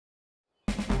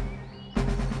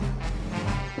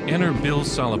Enter Bill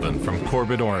Sullivan from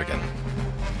Corbett, Oregon.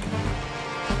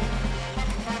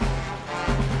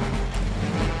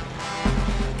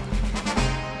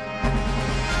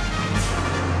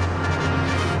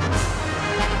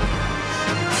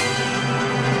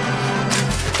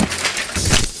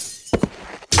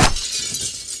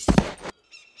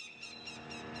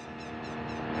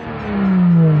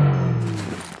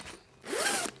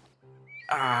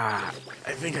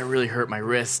 I think I really hurt my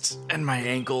wrist and my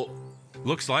ankle.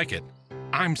 Looks like it.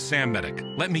 I'm Sam Medic.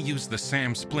 Let me use the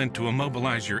SAM Splint to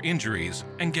immobilize your injuries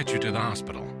and get you to the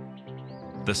hospital.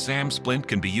 The SAM Splint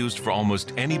can be used for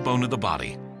almost any bone of the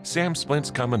body. SAM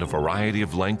Splints come in a variety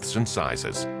of lengths and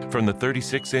sizes, from the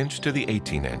 36-inch to the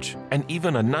 18-inch, and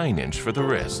even a 9-inch for the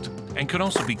wrist, and can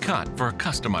also be cut for a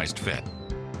customized fit.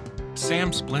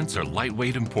 SAM Splints are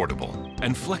lightweight and portable,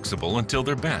 and flexible until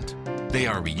they're bent. They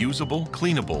are reusable,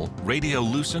 cleanable,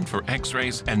 radiolucent for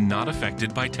X-rays, and not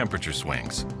affected by temperature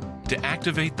swings. To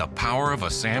activate the power of a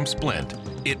SAM Splint,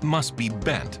 it must be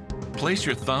bent. Place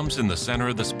your thumbs in the center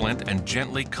of the splint and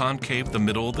gently concave the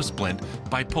middle of the splint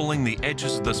by pulling the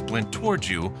edges of the splint towards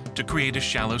you to create a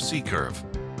shallow C-curve.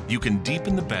 You can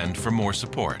deepen the bend for more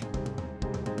support.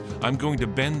 I'm going to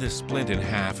bend this splint in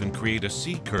half and create a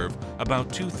C-curve about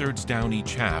 2/3 down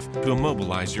each half to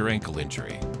immobilize your ankle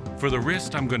injury. For the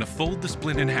wrist, I'm going to fold the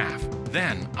splint in half.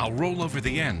 Then, I'll roll over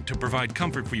the end to provide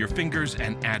comfort for your fingers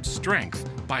and add strength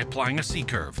by applying a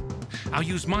C-curve. I'll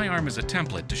use my arm as a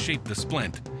template to shape the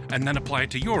splint and then apply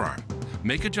it to your arm.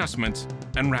 Make adjustments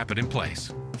and wrap it in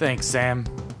place. Thanks, Sam.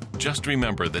 Just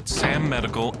remember that SAM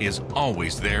Medical is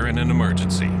always there in an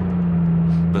emergency.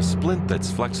 The splint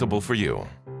that's flexible for you.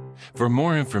 For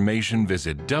more information,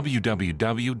 visit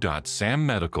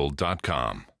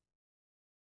www.sammedical.com.